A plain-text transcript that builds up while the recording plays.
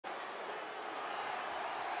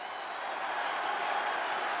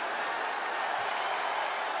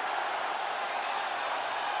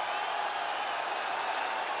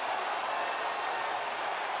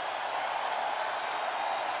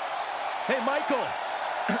Hey, Michael.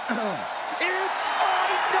 It's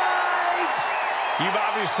fight night! You've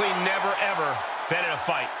obviously never, ever been in a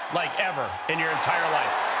fight, like ever, in your entire life.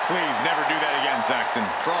 Please never do that again, Saxton,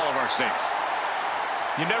 for all of our sakes.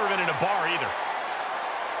 You've never been in a bar either.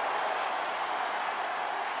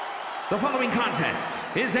 The following contest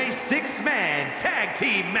is a six-man tag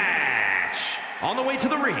team match. On the way to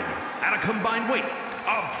the ring, at a combined weight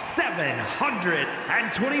of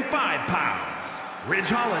 725 pounds,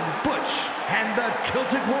 Ridge Holland, Butch, and the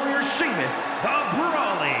Celtic Warrior Sheamus, the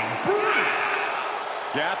Brawling Brutes.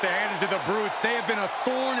 You have to hand it to the Brutes. They have been a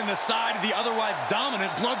thorn in the side of the otherwise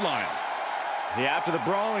dominant bloodline. Yeah, after the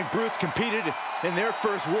Brawling Brutes competed in their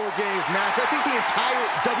first War Games match, I think the entire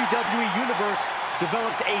WWE Universe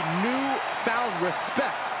developed a newfound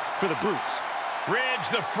respect for the Brutes. Ridge,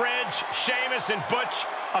 the Fridge, Sheamus, and Butch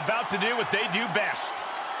about to do what they do best.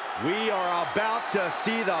 We are about to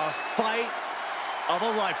see the fight of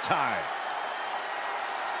a lifetime.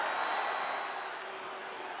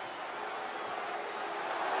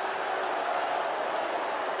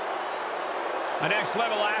 A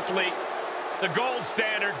next-level athlete, the gold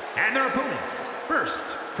standard. And their opponents, first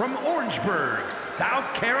from Orangeburg,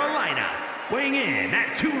 South Carolina, weighing in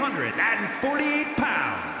at 248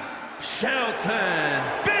 pounds, Shelton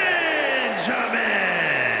Benjamin.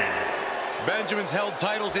 Benjamin's held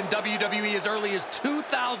titles in WWE as early as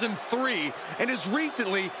 2003 and as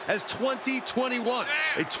recently as 2021.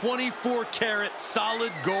 A 24-karat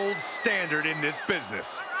solid gold standard in this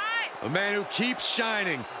business. A man who keeps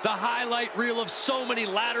shining, the highlight reel of so many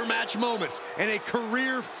ladder match moments, and a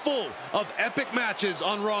career full of epic matches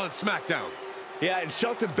on Raw and SmackDown. Yeah, and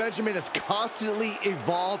Shelton Benjamin is constantly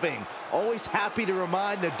evolving, always happy to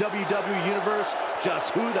remind the WWE Universe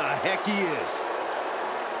just who the heck he is.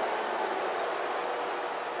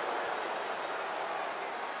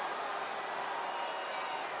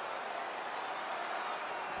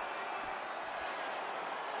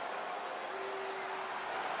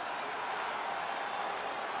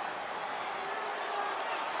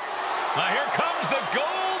 Here comes the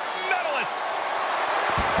gold medalist.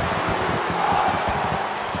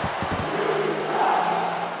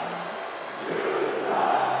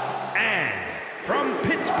 And from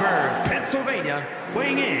Pittsburgh, Pennsylvania,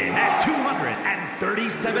 weighing in at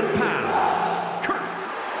 237 pounds, Kurt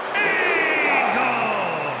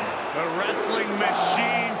Angle. The wrestling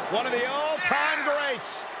machine, one of the all-time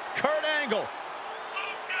greats, Kurt Angle.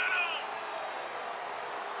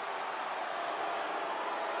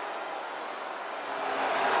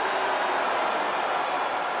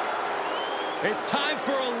 It's time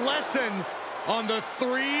for a lesson on the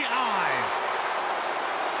three eyes.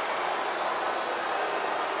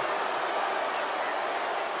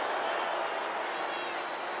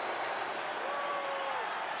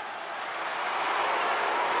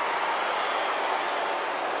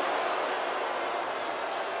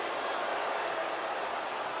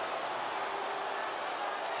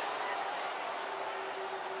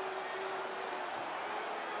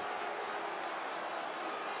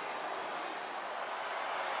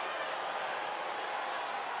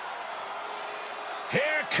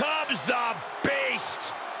 Here comes the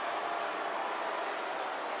beast.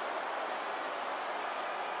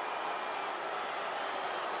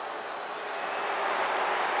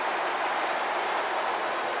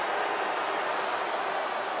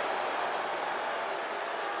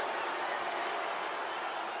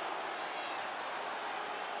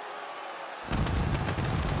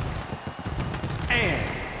 And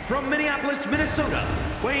from Minneapolis, Minnesota,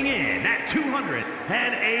 weighing in at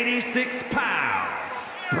 286 pounds,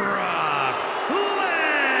 Brock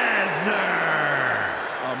Lesnar.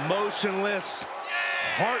 Emotionless,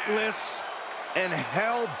 heartless, and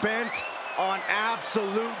hell-bent on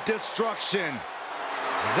absolute destruction.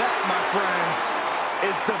 That, my friends,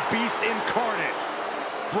 is the beast incarnate,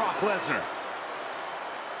 Brock Lesnar.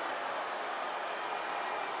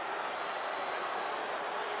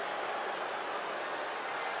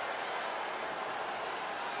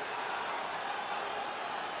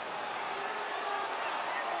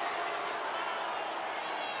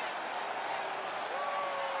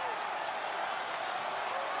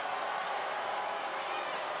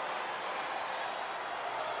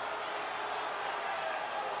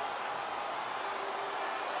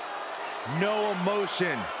 No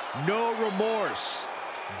emotion, no remorse,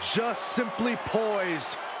 just simply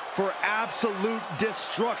poised for absolute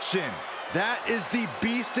destruction. That is the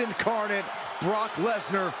beast incarnate, Brock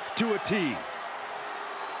Lesnar, to a T.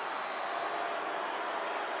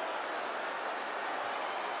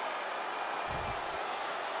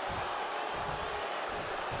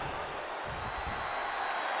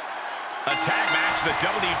 A tag match the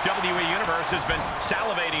WWE Universe has been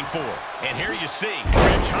salivating for. And here you see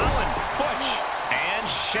Ridge Holland, Butch, and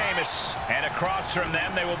Sheamus. And across from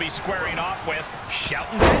them, they will be squaring off with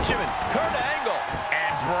Shelton Benjamin, Kurt Angle,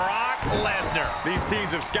 and Brock Lesnar. These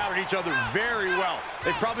teams have scouted each other very well.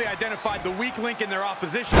 They've probably identified the weak link in their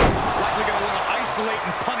opposition. Likely going to want to isolate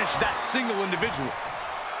and punish that single individual.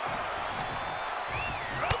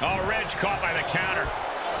 Oh, Ridge caught by the counter.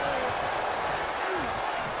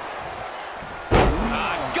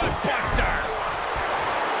 Gut buster.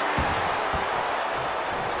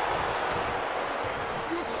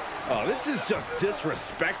 Oh, this is just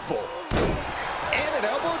disrespectful. And an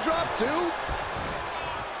elbow drop, too?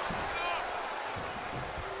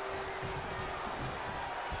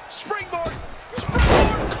 Springboard!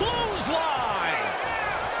 Springboard clothesline!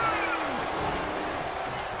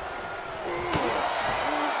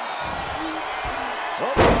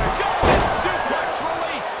 Oh, boy. Jumping suplex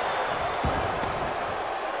released!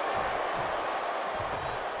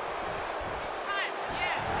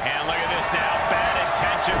 And look at this now. Bad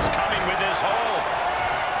intentions coming with this hold.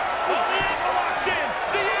 Oh, the ankle locks in!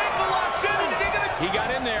 The ankle locks in! And he got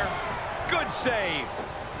in there. Good save.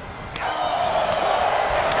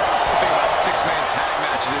 Six-man tag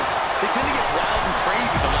matches, they tend to get wild and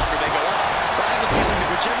crazy the longer they go on. But I have a feeling that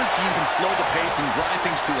whichever team can slow the pace and grind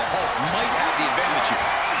things to a halt might have the advantage here.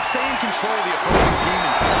 Stay in control of the opposing team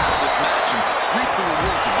and style this match and reap the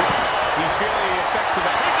rewards of victory. He's feeling the effects of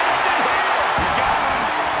that. He got him.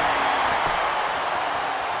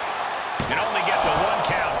 It only gets a 1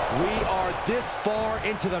 count. We are this far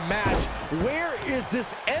into the match. Where is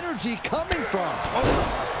this energy coming from? Oh.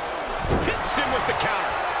 Hits him with the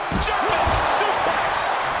counter. Jumping suplex.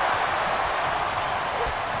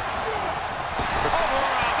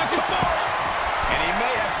 Overall, the Kimura. And he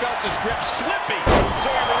may have felt his grip slipping,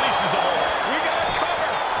 so he releases the hold. We got a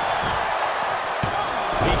cover.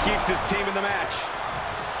 He keeps his team in the match.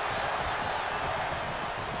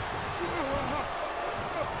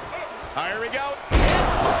 Here we go.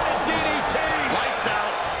 Inverted DDT. Lights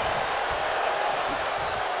out.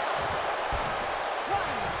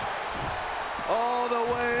 All the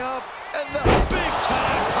way up, and the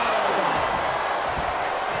big-time powerbomb.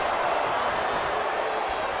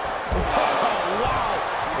 Oh, wow.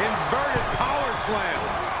 Inverted power slam.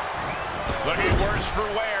 Looking worse for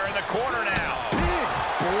wear in the corner now. Big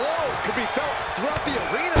blow could be felt throughout the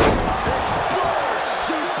arena. Exploder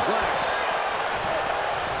suplex.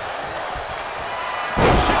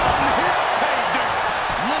 Shelton hits pay dirt.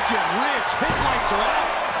 Look at Rich. His lights are out.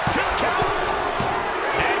 2 count.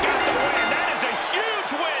 And got the win. That is a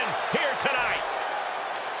huge win here tonight.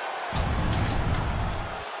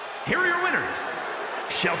 Here are your winners,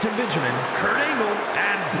 Shelton Benjamin, Kurt Angle,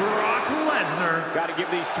 and Brock Lesnar. Got to give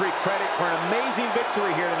these 3 credit for an amazing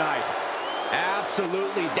victory here tonight.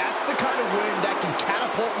 Absolutely. That's the kind of win that can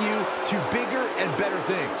catapult you to bigger and better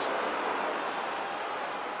things.